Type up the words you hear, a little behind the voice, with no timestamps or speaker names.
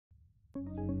Hello,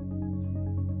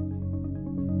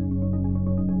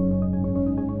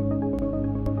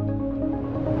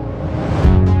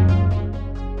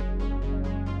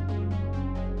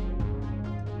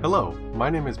 my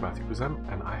name is Matthew Kuzem,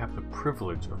 and I have the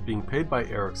privilege of being paid by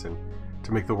Ericsson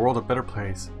to make the world a better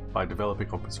place by developing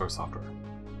open source software.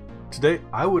 Today,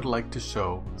 I would like to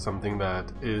show something that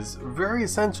is very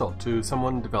essential to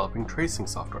someone developing tracing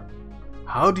software.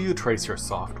 How do you trace your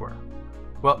software?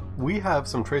 Well, we have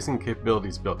some tracing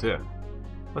capabilities built in.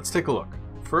 Let's take a look.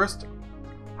 First,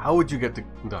 how would you get it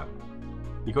done?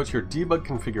 You go to your debug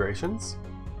configurations,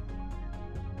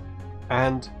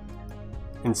 and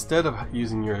instead of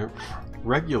using your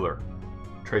regular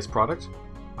trace product,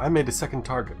 I made a second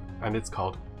target, and it's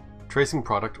called tracing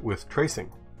product with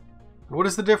tracing. And what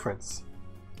is the difference?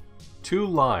 2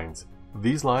 lines.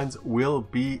 These lines will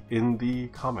be in the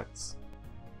comments.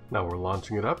 Now we're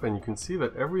launching it up, and you can see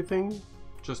that everything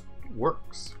just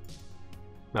works.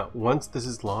 Now once this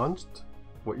is launched,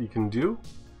 what you can do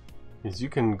is you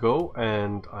can go,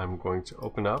 and I'm going to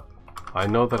open up. I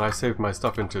know that I saved my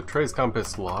stuff into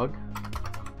tracecompass log.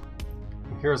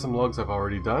 Here are some logs I've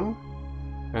already done,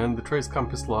 and the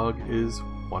tracecompass log is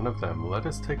one of them. Let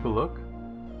us take a look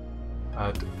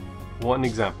at one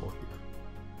example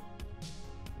here.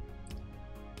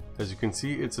 As you can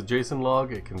see, it's a JSON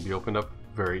log. It can be opened up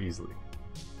very easily.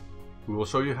 We will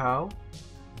show you how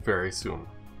very soon.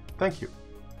 Thank you.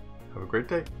 Have a great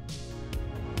day.